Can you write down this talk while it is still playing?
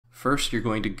First, you're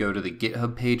going to go to the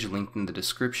GitHub page linked in the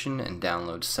description and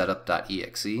download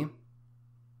setup.exe.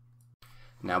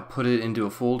 Now put it into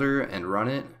a folder and run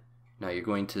it. Now you're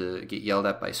going to get yelled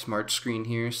at by Smart Screen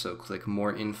here, so click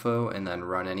More Info and then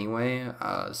Run Anyway.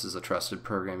 This is a trusted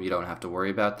program, you don't have to worry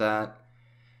about that.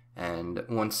 And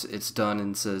once it's done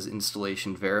and says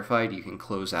Installation Verified, you can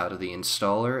close out of the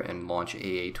installer and launch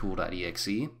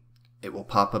AATool.exe. It will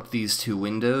pop up these two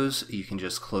windows. You can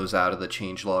just close out of the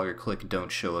changelog or click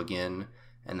Don't Show Again,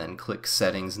 and then click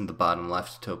Settings in the bottom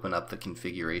left to open up the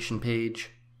configuration page.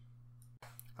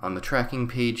 On the tracking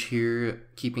page here,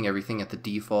 keeping everything at the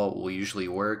default will usually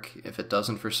work. If it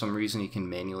doesn't for some reason, you can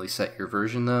manually set your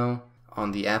version though.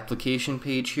 On the application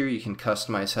page here, you can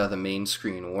customize how the main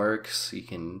screen works. You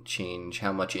can change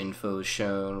how much info is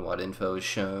shown, what info is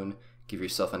shown, give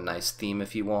yourself a nice theme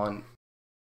if you want.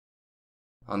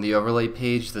 On the overlay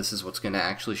page, this is what's going to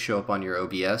actually show up on your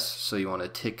OBS, so you want to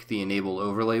tick the Enable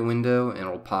Overlay window and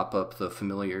it'll pop up the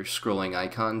familiar scrolling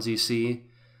icons you see.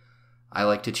 I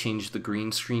like to change the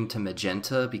green screen to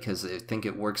magenta because I think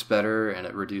it works better and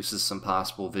it reduces some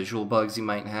possible visual bugs you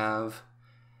might have.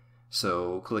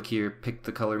 So click here, pick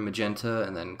the color magenta,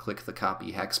 and then click the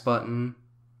Copy Hex button.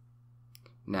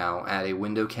 Now add a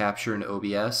window capture in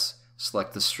OBS,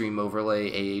 select the Stream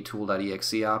Overlay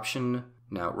AATool.exe option.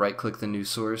 Now right-click the new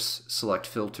source, select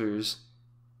Filters,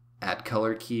 add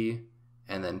Color Key,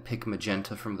 and then pick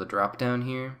Magenta from the drop-down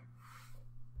here.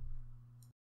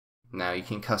 Now you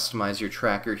can customize your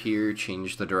tracker here,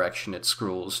 change the direction it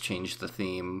scrolls, change the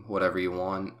theme, whatever you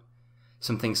want.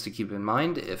 Some things to keep in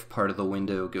mind: if part of the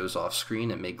window goes off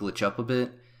screen, it may glitch up a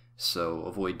bit, so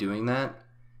avoid doing that.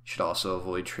 You should also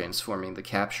avoid transforming the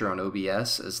capture on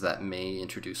OBS, as that may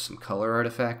introduce some color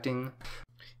artifacting.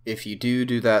 If you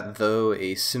do that though,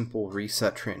 a simple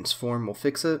reset transform will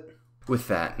fix it. With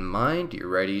that in mind, you're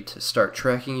ready to start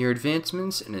tracking your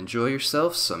advancements and enjoy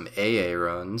yourself some AA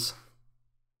runs.